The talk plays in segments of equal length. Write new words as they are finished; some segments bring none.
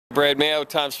Brad Mayo,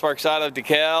 Tom Sparks out of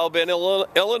Dekalb in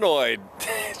Illinois.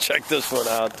 Check this one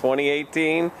out,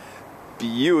 2018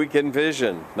 Buick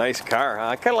Envision. Nice car,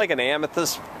 huh? Kind of like an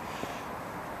amethyst.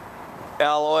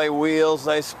 Alloy wheels,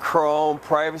 nice chrome,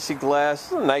 privacy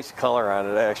glass. A nice color on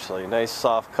it actually, nice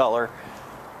soft color.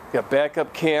 Got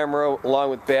backup camera along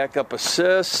with backup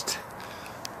assist.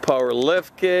 Power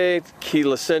liftgate,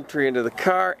 keyless entry into the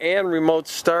car, and remote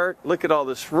start. Look at all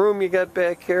this room you got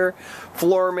back here.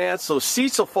 Floor mats, so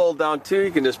seats will fold down too.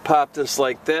 You can just pop this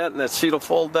like that and that seat will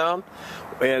fold down.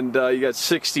 And you got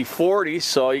 60/40,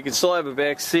 so you can still have a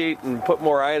back seat and put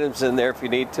more items in there if you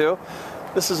need to.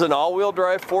 This is an all-wheel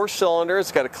drive 4-cylinder.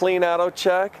 It's got a clean auto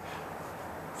check.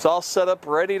 It's all set up,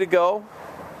 ready to go.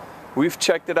 We've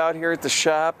checked it out here at the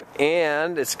shop,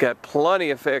 and it's got plenty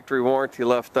of factory warranty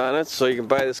left on it, so you can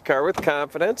buy this car with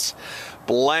confidence.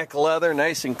 Black leather,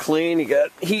 nice and clean. You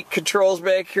got heat controls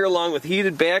back here along with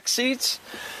heated back seats.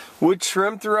 Wood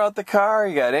trim throughout the car.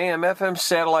 You got AM, FM,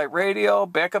 satellite radio,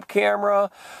 backup camera.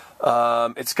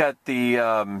 It's got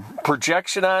the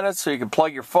projection on it, so you can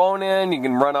plug your phone in. You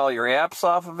can run all your apps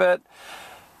off of it.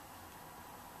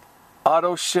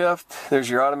 Auto shift, there's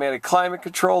your automatic climate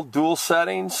control, dual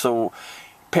settings, so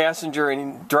passenger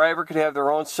and driver could have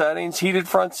their own settings. Heated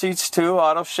front seats too,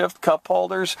 auto shift, cup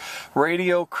holders,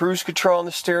 radio, cruise control on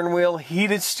the steering wheel,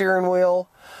 heated steering wheel,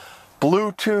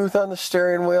 Bluetooth on the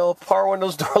steering wheel, power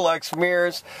windows, door locks,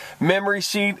 mirrors, memory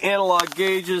seat, analog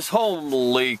gauges.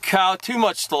 Holy cow, too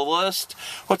much to list.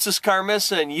 What's this car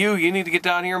missing? You need to get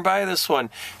down here and buy this one.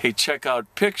 Hey, check out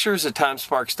pictures at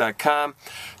tomsparks.com.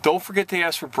 Don't forget to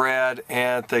ask for Brad,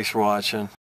 and thanks for watching.